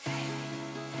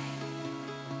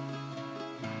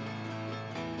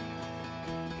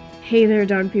Hey there,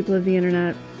 dog people of the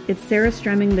internet. It's Sarah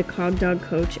Stremming, the Cog Dog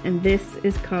Coach, and this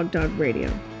is Cog Dog Radio.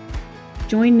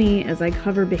 Join me as I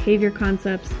cover behavior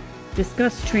concepts,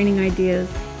 discuss training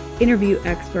ideas, interview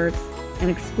experts, and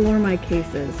explore my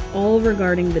cases, all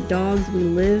regarding the dogs we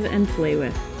live and play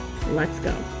with. Let's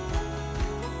go.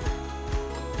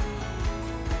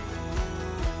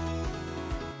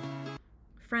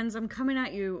 Friends, I'm coming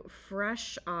at you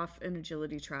fresh off an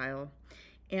agility trial,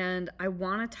 and I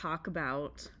want to talk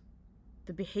about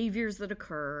the behaviors that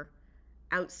occur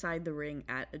outside the ring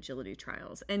at agility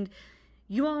trials. And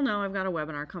you all know I've got a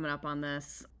webinar coming up on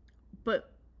this,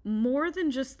 but more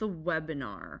than just the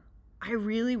webinar, I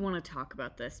really want to talk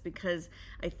about this because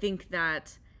I think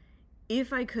that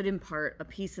if I could impart a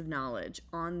piece of knowledge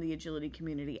on the agility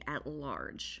community at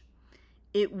large,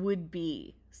 it would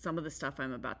be some of the stuff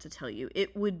I'm about to tell you.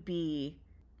 It would be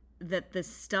that the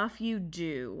stuff you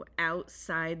do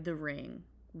outside the ring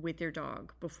with your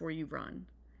dog before you run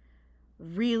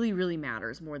really, really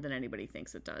matters more than anybody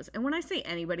thinks it does. And when I say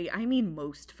anybody, I mean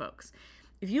most folks.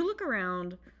 If you look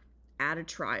around at a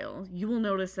trial, you will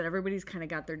notice that everybody's kind of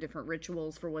got their different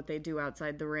rituals for what they do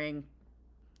outside the ring.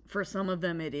 For some of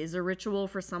them, it is a ritual.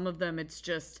 For some of them, it's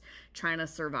just trying to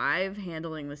survive,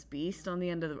 handling this beast on the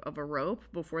end of a rope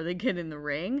before they get in the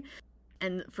ring.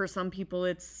 And for some people,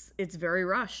 it's very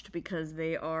rushed because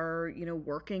they are,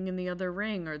 working in the other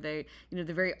ring, or they're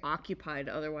very occupied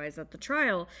otherwise at the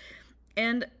trial.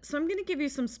 And so I'm going to give you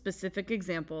some specific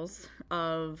examples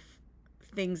of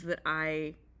things that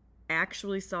I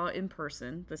actually saw in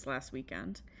person this last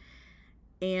weekend,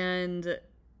 and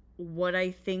what I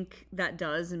think that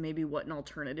does, and maybe what an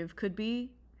alternative could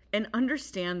be. And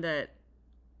understand that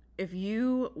if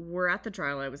you were at the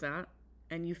trial I was at,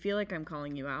 and you feel like I'm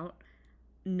calling you out,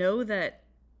 know that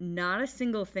not a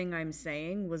single thing I'm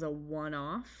saying was a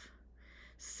one-off.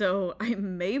 So I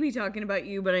may be talking about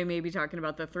you, but I may be talking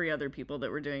about the 3 other people that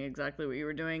were doing exactly what you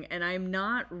were doing. And I'm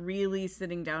not really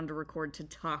sitting down to record to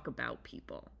talk about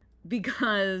people,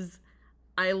 because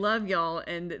I love y'all,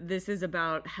 and this is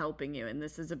about helping you, and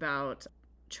this is about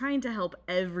trying to help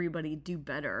everybody do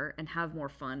better and have more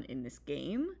fun in this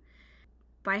game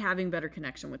by having better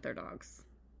connection with their dogs.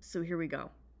 So here we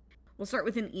go. We'll start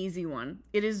with an easy one.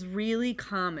 It is really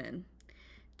common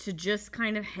to just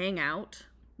kind of hang out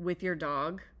with your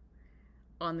dog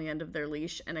on the end of their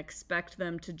leash and expect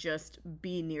them to just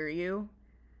be near you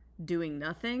doing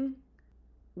nothing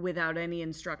without any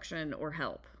instruction or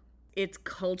help. It's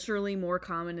culturally more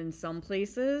common in some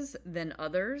places than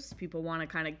others. People want to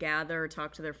kind of gather,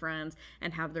 talk to their friends,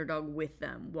 and have their dog with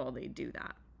them while they do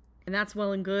that. And that's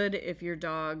well and good if your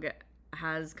dog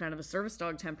has kind of a service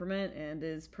dog temperament and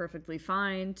is perfectly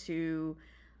fine to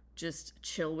just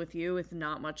chill with you with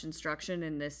not much instruction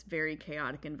in this very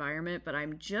chaotic environment. But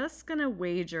I'm just going to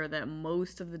wager that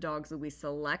most of the dogs that we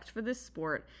select for this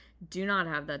sport do not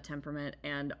have that temperament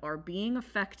and are being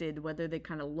affected, whether they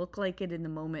kind of look like it in the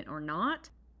moment or not.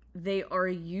 They are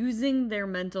using their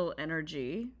mental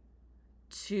energy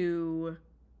to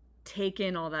take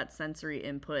in all that sensory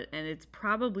input, and it's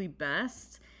probably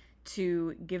best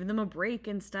to give them a break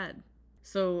instead.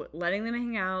 So letting them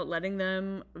hang out, letting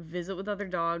them visit with other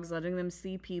dogs, letting them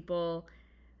see people,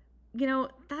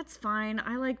 that's fine.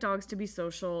 I like dogs to be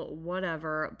social,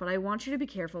 whatever, but I want you to be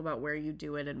careful about where you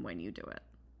do it and when you do it.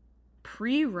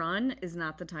 Pre-run is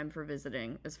not the time for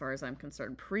visiting, as far as I'm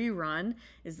concerned. Pre-run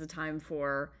is the time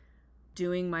for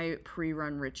doing my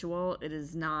pre-run ritual.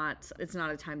 It's not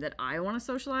a time that I want to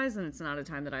socialize, and it's not a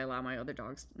time that I allow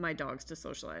my dogs to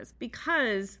socialize.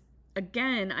 Because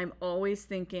again, I'm always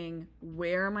thinking,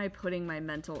 where am I putting my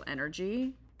mental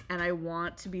energy? And I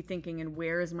want to be thinking, and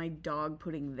where is my dog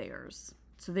putting theirs?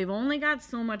 So they've only got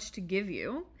so much to give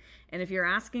you. And if you're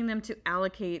asking them to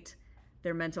allocate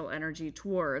their mental energy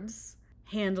towards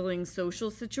handling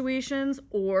social situations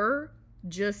or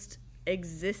just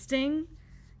existing,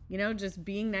 just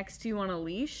being next to you on a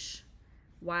leash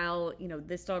while,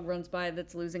 this dog runs by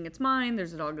that's losing its mind,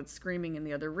 there's a dog that's screaming in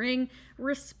the other ring.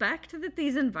 Respect that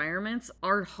these environments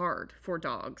are hard for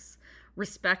dogs.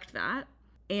 Respect that,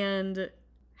 and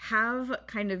have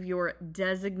kind of your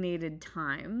designated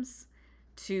times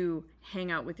to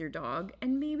hang out with your dog.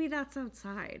 And maybe that's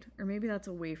outside, or maybe that's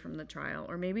away from the trial,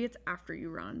 or maybe it's after you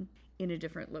run in a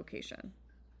different location.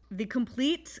 The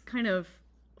complete kind of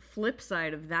flip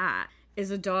side of that is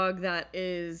a dog that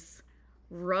is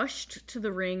rushed to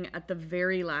the ring at the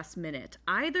very last minute,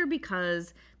 either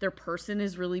because their person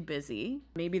is really busy,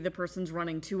 maybe the person's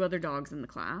running 2 other dogs in the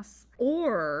class,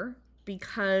 or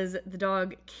because the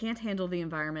dog can't handle the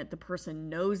environment. The person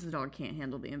knows the dog can't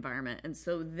handle the environment, and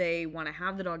so they want to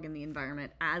have the dog in the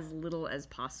environment as little as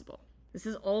possible. This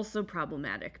is also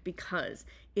problematic because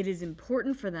it is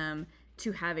important for them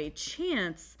to have a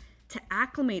chance to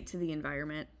acclimate to the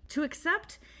environment, to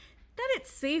accept that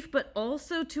it's safe, but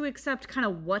also to accept kind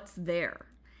of what's there.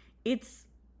 It's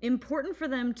important for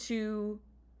them to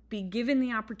be given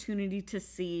the opportunity to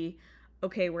see,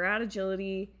 okay, we're at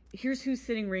agility. Here's who's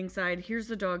sitting ringside. Here's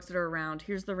the dogs that are around.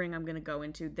 Here's the ring I'm going to go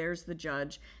into. There's the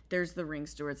judge. There's the ring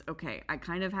stewards. Okay, I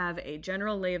kind of have a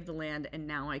general lay of the land, and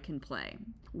now I can play.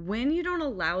 When you don't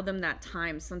allow them that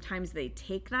time, sometimes they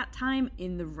take that time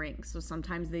in the ring. So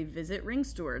sometimes they visit ring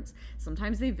stewards.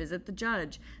 Sometimes they visit the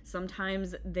judge.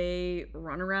 Sometimes they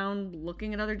run around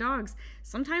looking at other dogs.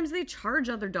 Sometimes they charge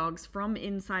other dogs from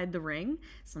inside the ring.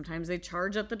 Sometimes they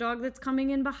charge at the dog that's coming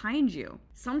in behind you.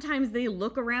 Sometimes they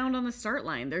look around on the start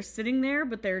line. They're sitting there,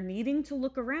 but they're needing to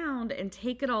look around and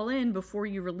take it all in before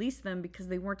you release them because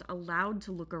they weren't allowed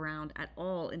to look around at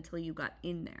all until you got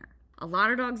in there. A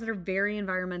lot of dogs that are very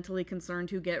environmentally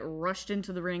concerned who get rushed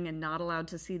into the ring and not allowed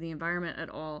to see the environment at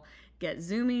all get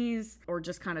zoomies or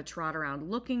just kind of trot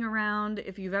around looking around.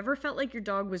 If you've ever felt like your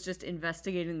dog was just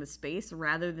investigating the space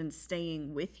rather than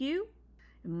staying with you,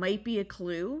 it might be a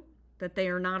clue that they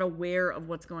are not aware of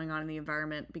what's going on in the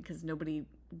environment because nobody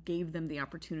gave them the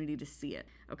opportunity to see it.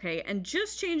 Okay, and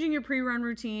just changing your pre-run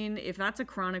routine, if that's a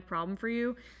chronic problem for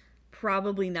you,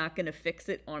 probably not going to fix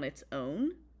it on its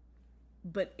own,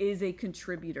 but is a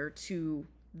contributor to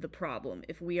the problem.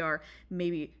 If we are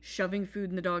maybe shoving food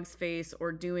in the dog's face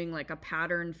or doing like a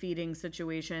pattern feeding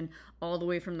situation all the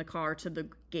way from the car to the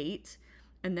gate,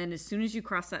 and then as soon as you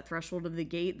cross that threshold of the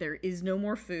gate, there is no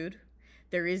more food,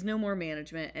 there is no more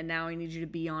management, and now I need you to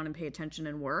be on and pay attention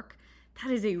and work.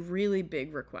 That is a really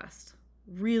big request,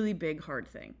 really big, hard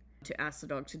thing to ask the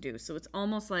dog to do. So it's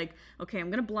almost like, okay, I'm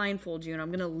going to blindfold you and I'm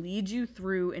going to lead you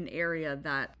through an area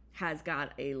that has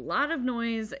got a lot of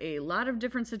noise, a lot of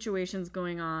different situations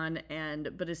going on.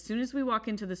 But as soon as we walk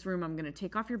into this room, I'm going to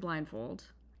take off your blindfold.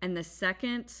 And the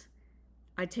second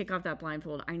I take off that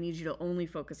blindfold, I need you to only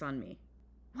focus on me.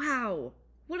 Wow,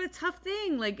 what a tough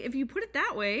thing. Like, if you put it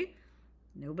that way,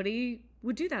 nobody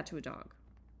would do that to a dog,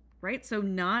 right? So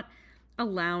not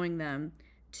allowing them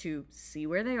to see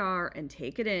where they are and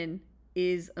take it in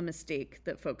is a mistake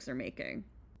that folks are making.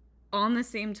 On the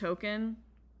same token,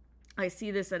 I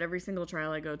see this at every single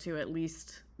trial I go to at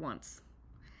least once.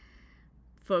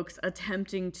 Folks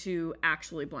attempting to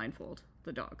actually blindfold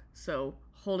the dog. So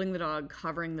holding the dog,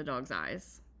 covering the dog's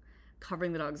eyes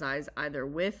either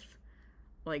with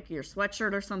like your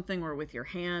sweatshirt or something or with your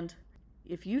hand.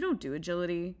 If you don't do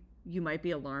agility, you might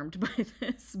be alarmed by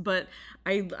this, but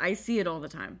I see it all the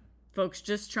time. Folks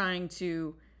just trying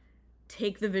to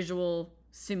take the visual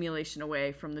simulation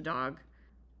away from the dog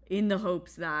in the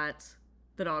hopes that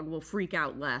the dog will freak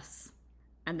out less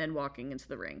and then walking into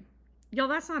the ring. Y'all,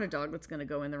 that's not a dog that's going to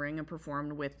go in the ring and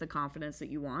perform with the confidence that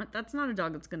you want. That's not a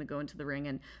dog that's going to go into the ring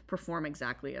and perform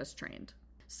exactly as trained.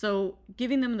 So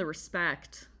giving them the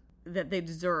respect that they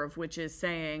deserve, which is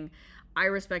saying, I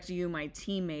respect you, my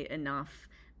teammate, enough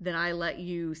that I let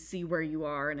you see where you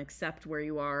are and accept where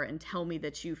you are and tell me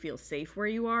that you feel safe where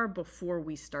you are before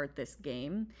we start this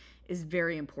game is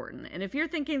very important. And if you're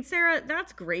thinking, Sarah,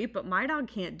 that's great, but my dog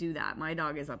can't do that. My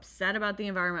dog is upset about the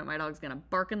environment. My dog's going to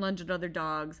bark and lunge at other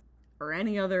dogs or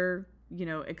any other,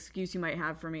 excuse you might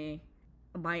have for me.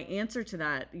 My answer to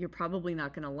that, you're probably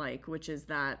not going to like, which is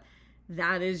that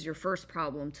is your first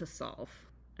problem to solve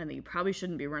and that you probably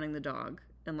shouldn't be running the dog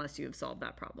unless you have solved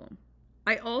that problem.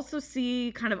 I also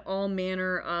see kind of all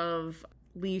manner of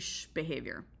leash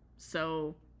behavior.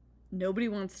 So nobody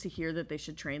wants to hear that they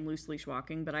should train loose leash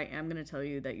walking, but I am going to tell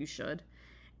you that you should.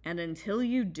 And until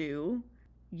you do,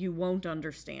 you won't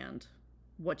understand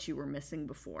what you were missing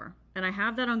before. And I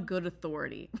have that on good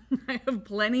authority. I have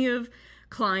plenty of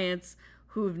clients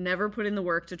who've never put in the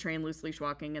work to train loose leash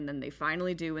walking, and then they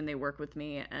finally do when they work with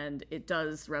me, and it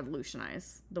does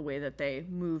revolutionize the way that they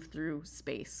move through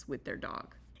space with their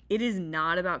dog. It is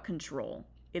not about control.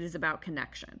 It is about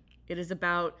connection. It is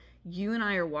about you and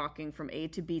I are walking from A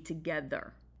to B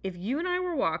together. If you and I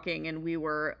were walking and we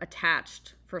were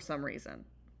attached for some reason,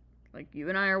 like you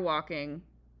and I are walking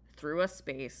through a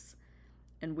space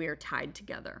and we are tied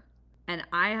together, and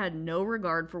I had no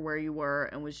regard for where you were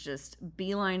and was just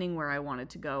beelining where I wanted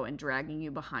to go and dragging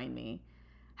you behind me,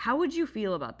 how would you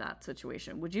feel about that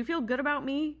situation? Would you feel good about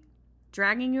me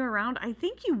dragging you around? I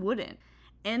think you wouldn't.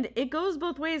 And it goes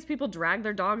both ways. People drag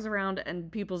their dogs around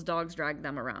and people's dogs drag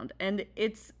them around. And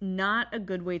it's not a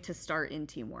good way to start in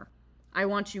teamwork. I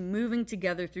want you moving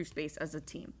together through space as a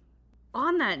team.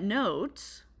 On that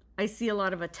note, I see a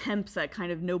lot of attempts at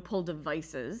kind of no-pull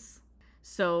devices.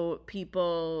 So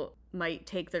people might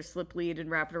take their slip lead and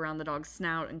wrap it around the dog's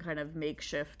snout and kind of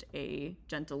makeshift a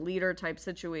gentle leader type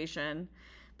situation.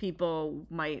 People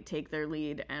might take their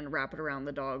lead and wrap it around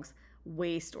the dog's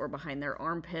waist or behind their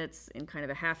armpits in kind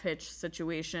of a half hitch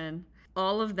situation.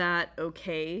 All of that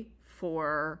okay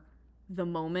for the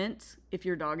moment. If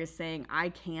your dog is saying, I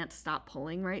can't stop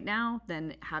pulling right now,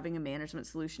 then having a management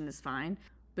solution is fine.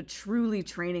 But truly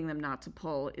training them not to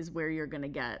pull is where you're going to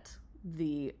get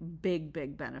the big,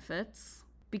 big benefits.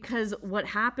 Because what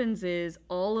happens is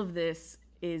all of this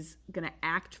is going to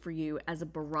act for you as a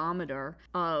barometer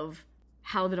of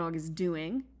how the dog is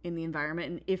doing in the environment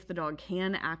and if the dog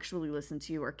can actually listen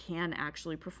to you or can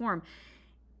actually perform.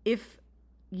 If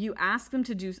you ask them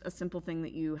to do a simple thing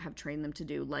that you have trained them to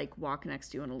do, like walk next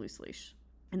to you on a loose leash,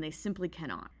 and they simply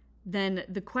cannot, then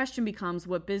the question becomes,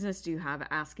 what business do you have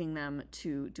asking them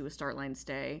to do a start line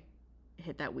stay,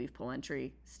 hit that weave pull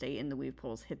entry, stay in the weave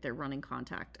pulls, hit their running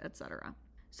contact, etc.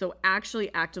 So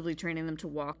actually actively training them to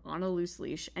walk on a loose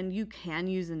leash, and you can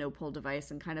use a no-pull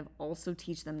device and kind of also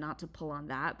teach them not to pull on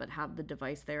that, but have the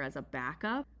device there as a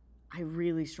backup. I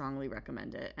really strongly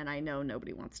recommend it, and I know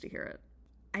nobody wants to hear it.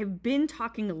 I've been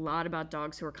talking a lot about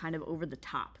dogs who are kind of over the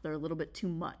top. They're a little bit too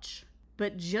much.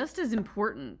 But just as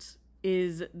important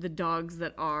is the dogs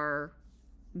that are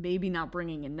maybe not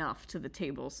bringing enough to the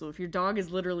table. So if your dog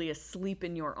is literally asleep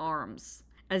in your arms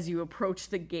as you approach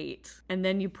the gate, and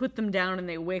then you put them down and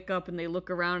they wake up and they look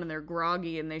around and they're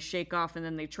groggy and they shake off and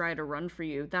then they try to run for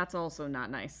you, that's also not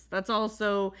nice. That's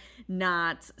also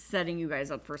not setting you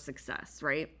guys up for success,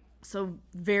 right? So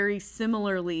very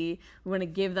similarly, we want to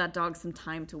give that dog some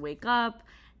time to wake up,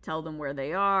 tell them where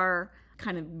they are,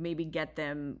 kind of maybe get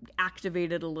them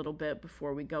activated a little bit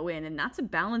before we go in. And that's a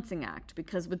balancing act,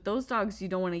 because with those dogs, you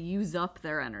don't want to use up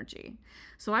their energy.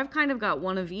 So I've kind of got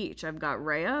one of each. I've got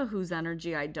Rhea, whose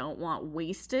energy I don't want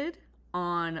wasted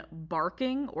on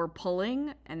barking or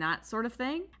pulling and that sort of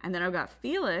thing. And then I've got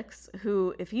Felix,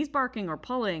 who, if he's barking or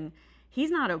pulling, he's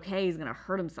not okay. He's going to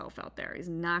hurt himself out there. He's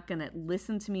not going to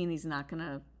listen to me, and he's not going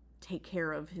to take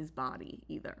care of his body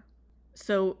either.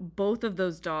 So both of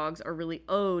those dogs are really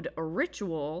owed a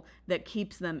ritual that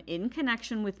keeps them in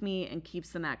connection with me and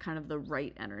keeps them at kind of the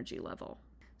right energy level.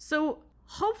 So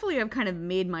hopefully I've kind of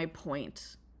made my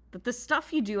point that the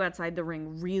stuff you do outside the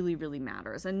ring really, really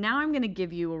matters. And now I'm going to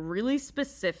give you a really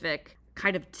specific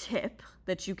kind of tip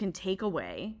that you can take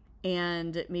away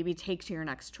and maybe take to your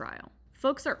next trial.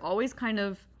 Folks are always kind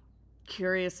of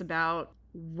curious about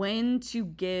when to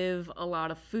give a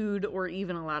lot of food or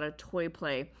even a lot of toy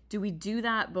play. Do we do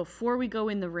that before we go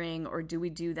in the ring, or do we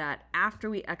do that after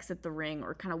we exit the ring,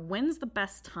 or kind of when's the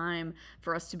best time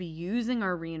for us to be using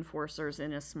our reinforcers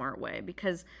in a smart way?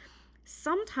 Because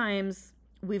sometimes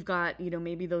we've got,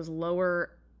 maybe those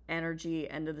lower energy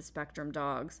end of the spectrum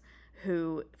dogs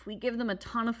who, if we give them a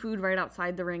ton of food right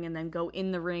outside the ring and then go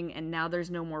in the ring and now there's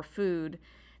no more food,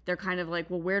 they're kind of like,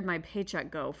 well, where'd my paycheck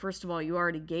go? First of all, you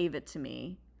already gave it to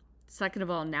me. Second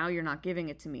of all, now you're not giving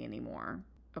it to me anymore.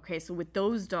 Okay, so with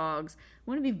those dogs,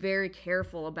 we want to be very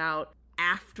careful about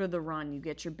after the run, you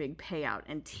get your big payout,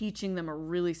 and teaching them a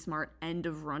really smart end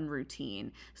of run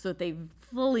routine so that they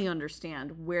fully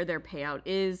understand where their payout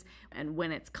is and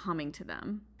when it's coming to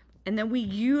them. And then we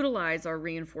utilize our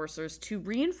reinforcers to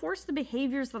reinforce the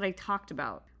behaviors that I talked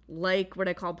about, like what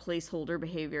I call placeholder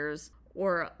behaviors,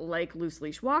 or like loose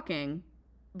leash walking.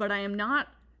 But I am not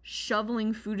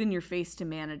shoveling food in your face to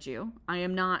manage you. I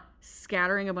am not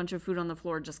scattering a bunch of food on the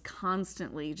floor just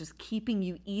constantly, just keeping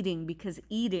you eating, because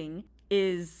eating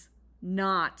is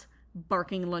not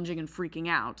barking, lunging, and freaking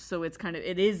out. So it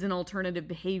is an alternative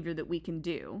behavior that we can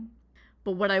do.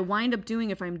 But what I wind up doing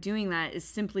if I'm doing that is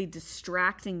simply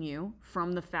distracting you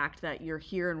from the fact that you're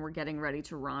here and we're getting ready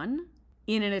to run,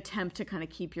 in an attempt to kind of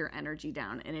keep your energy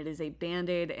down. And it is a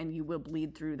Band-Aid, and you will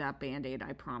bleed through that Band-Aid,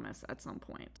 I promise, at some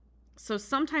point. So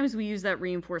sometimes we use that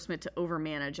reinforcement to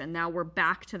overmanage, and now we're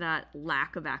back to that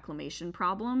lack of acclimation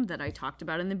problem that I talked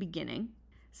about in the beginning.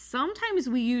 Sometimes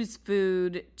we use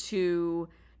food to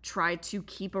try to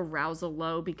keep arousal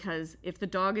low, because if the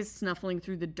dog is snuffling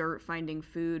through the dirt finding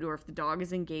food, or if the dog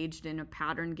is engaged in a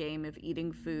pattern game of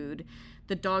eating food,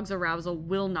 the dog's arousal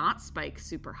will not spike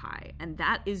super high. And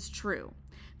that is true.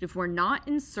 If we're not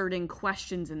inserting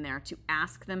questions in there to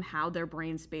ask them how their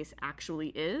brain space actually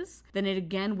is, then it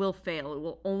again will fail. It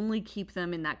will only keep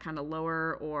them in that kind of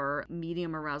lower or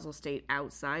medium arousal state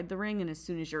outside the ring. And as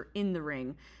soon as you're in the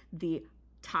ring, the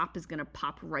top is going to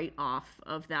pop right off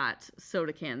of that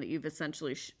soda can that you've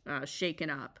essentially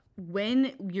shaken up.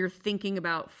 When you're thinking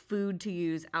about food to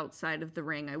use outside of the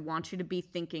ring, I want you to be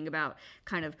thinking about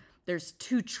kind of There's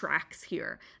two tracks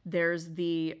here. There's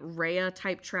the Rhea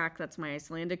type track. That's my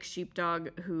Icelandic sheepdog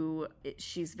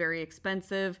she's very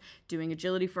expensive. Doing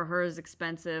agility for her is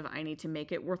expensive. I need to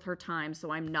make it worth her time.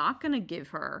 So I'm not going to give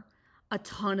her a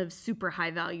ton of super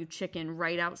high value chicken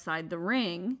right outside the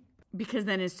ring, because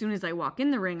then as soon as I walk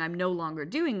in the ring, I'm no longer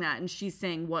doing that. And she's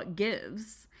saying what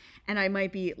gives. And I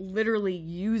might be literally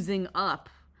using up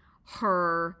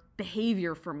her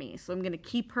behavior for me. So I'm going to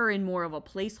keep her in more of a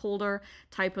placeholder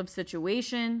type of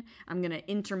situation. I'm going to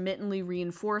intermittently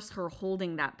reinforce her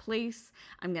holding that place.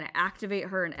 I'm going to activate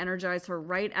her and energize her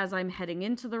right as I'm heading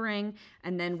into the ring.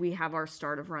 And then we have our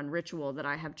start of run ritual that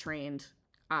I have trained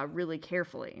really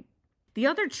carefully. The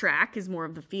other track is more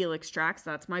of the Felix track.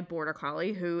 So that's my border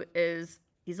collie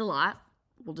he's a lot.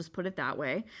 We'll just put it that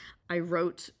way. I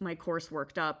wrote my course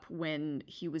worked up when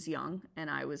he was young and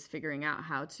I was figuring out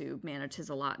how to manage his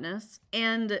allotness.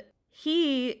 And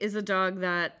he is a dog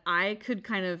that I could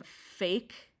kind of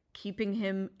fake keeping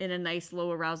him in a nice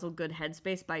low arousal, good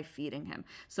headspace by feeding him.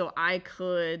 So I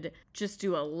could just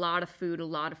do a lot of food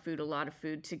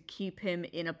to keep him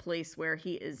in a place where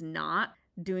he is not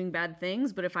doing bad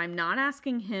things. But if I'm not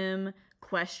asking him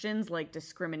questions like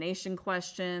discrimination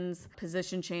questions,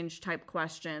 position change type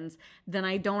questions, then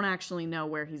I don't actually know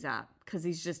where he's at, because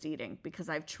he's just eating, because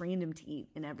I've trained him to eat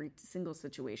in every single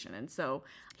situation. And so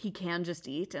he can just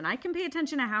eat, and I can pay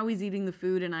attention to how he's eating the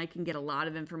food, and I can get a lot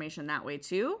of information that way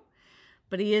too.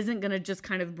 But he isn't going to just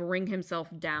kind of bring himself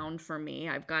down for me.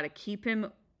 I've got to keep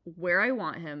him where I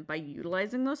want him by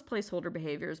utilizing those placeholder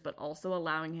behaviors, but also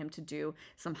allowing him to do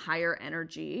some higher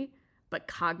energy but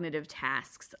cognitive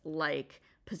tasks like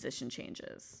position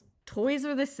changes. Toys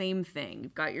are the same thing.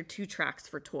 You've got your two tracks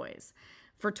for toys.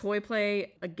 For toy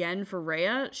play, again, for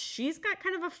Rhea, she's got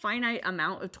kind of a finite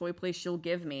amount of toy play she'll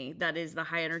give me that is the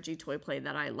high energy toy play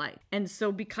that I like. And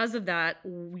so because of that,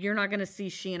 you're not going to see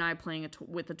she and I playing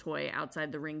with a toy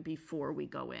outside the ring before we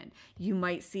go in. You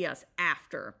might see us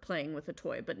after playing with a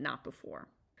toy, but not before.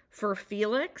 For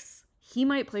Felix, he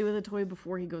might play with a toy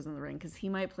before he goes in the ring, because he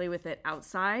might play with it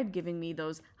outside, giving me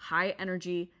those high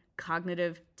energy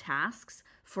cognitive tasks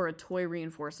for a toy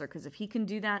reinforcer, because if he can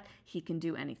do that, he can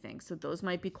do anything. So those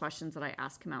might be questions that I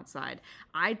ask him outside.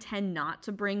 I tend not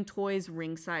to bring toys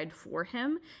ringside for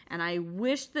him, and I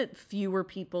wish that fewer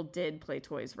people did play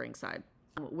toys ringside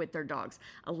with their dogs.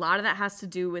 A lot of that has to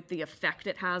do with the effect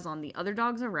it has on the other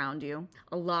dogs around you.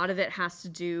 A lot of it has to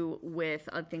do with,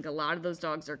 I think a lot of those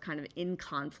dogs are kind of in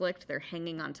conflict. They're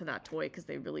hanging onto that toy because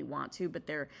they really want to, but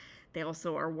they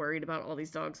also are worried about all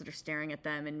these dogs that are staring at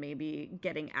them and maybe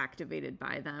getting activated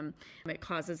by them. It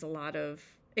causes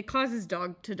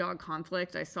dog to dog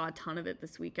conflict. I saw a ton of it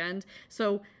this weekend.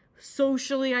 So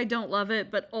socially, I don't love it,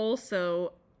 but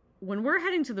also when we're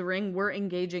heading to the ring, we're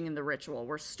engaging in the ritual.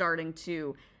 We're starting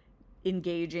to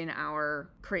engage in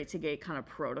our crate to gate kind of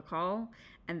protocol,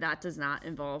 and that does not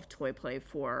involve toy play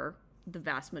for the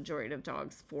vast majority of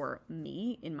dogs for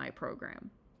me in my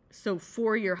program. So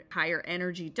for your higher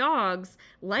energy dogs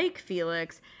like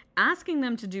Felix, asking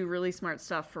them to do really smart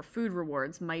stuff for food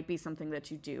rewards might be something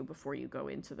that you do before you go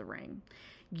into the ring.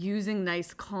 Using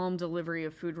nice, calm delivery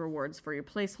of food rewards for your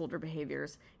placeholder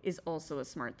behaviors is also a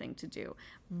smart thing to do.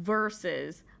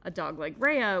 Versus a dog like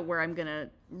Rhea, where I'm going to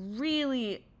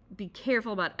really be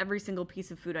careful about every single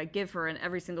piece of food I give her, and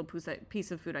every single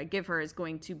piece of food I give her is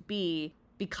going to be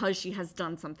because she has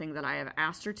done something that I have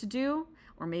asked her to do,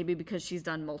 or maybe because she's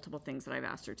done multiple things that I've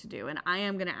asked her to do. And I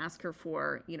am going to ask her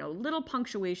for, little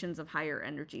punctuations of higher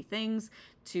energy things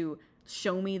to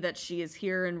show me that she is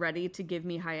here and ready to give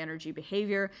me high energy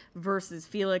behavior. Versus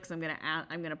Felix, I'm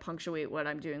going to punctuate what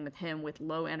I'm doing with him with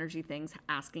low energy things,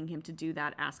 asking him to do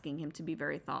that, asking him to be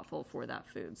very thoughtful for that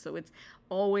food. So it's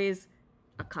always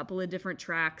a couple of different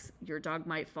tracks. Your dog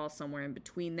might fall somewhere in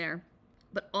between there.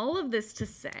 But all of this to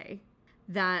say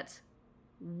that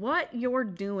what you're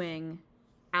doing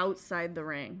outside the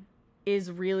ring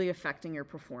is really affecting your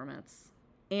performance.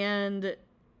 And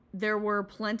there were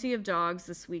plenty of dogs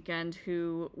this weekend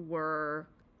who were,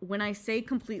 when I say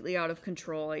completely out of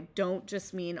control, I don't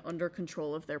just mean under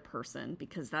control of their person,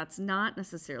 because that's not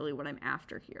necessarily what I'm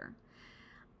after here.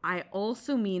 I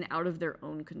also mean out of their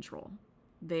own control.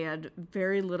 They had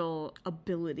very little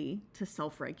ability to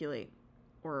self-regulate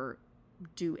or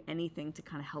do anything to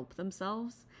kind of help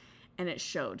themselves. And it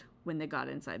showed when they got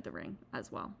inside the ring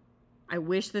as well. I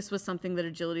wish this was something that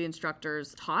agility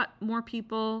instructors taught more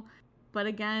people. But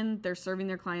again, they're serving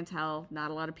their clientele. Not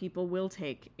a lot of people will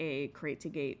take a crate to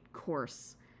gate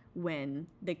course when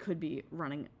they could be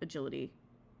running agility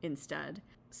instead.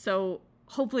 So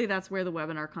hopefully that's where the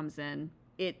webinar comes in.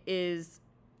 It is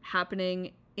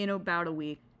happening in about a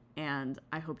week, and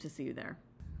I hope to see you there.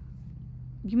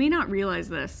 You may not realize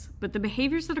this, but the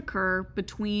behaviors that occur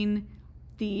between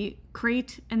the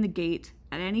crate and the gate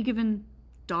at any given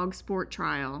dog sport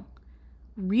trial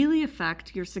really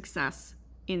affect your success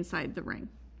inside the ring.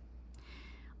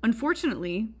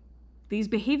 Unfortunately, these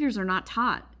behaviors are not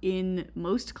taught in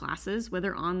most classes,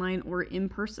 whether online or in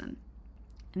person.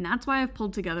 And that's why I've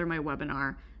pulled together my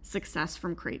webinar, Success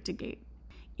from Crate to Gate.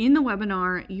 In the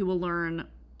webinar, you will learn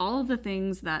all of the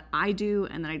things that I do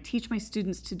and that I teach my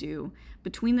students to do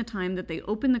between the time that they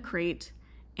open the crate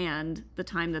and the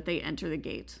time that they enter the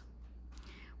gate.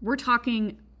 We're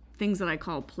talking things that I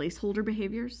call placeholder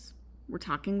behaviors. We're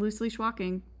talking loose leash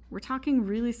walking. We're talking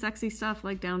really sexy stuff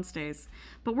like downstays.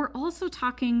 But we're also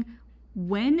talking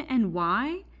when and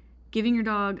why giving your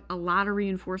dog a lot of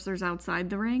reinforcers outside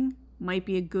the ring might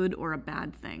be a good or a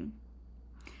bad thing.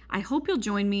 I hope you'll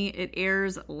join me. It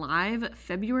airs live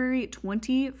February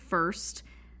 21st,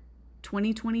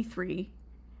 2023,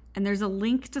 and there's a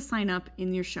link to sign up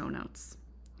in your show notes.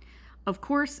 Of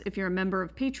course, if you're a member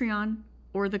of Patreon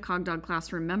or the CogDog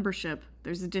Classroom membership,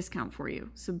 there's a discount for you,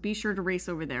 so be sure to race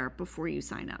over there before you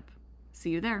sign up.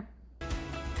 See you there.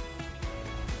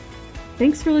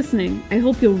 Thanks for listening. I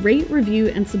hope you'll rate, review,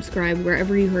 and subscribe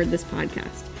wherever you heard this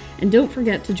podcast. And don't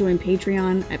forget to join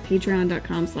Patreon at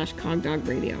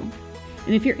patreon.com/cogdogradio.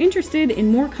 And if you're interested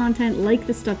in more content like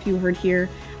the stuff you heard here,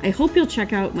 I hope you'll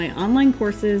check out my online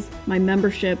courses, my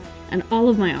membership, and all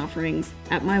of my offerings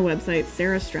at my website,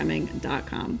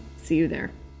 sarahstremming.com. See you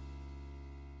there.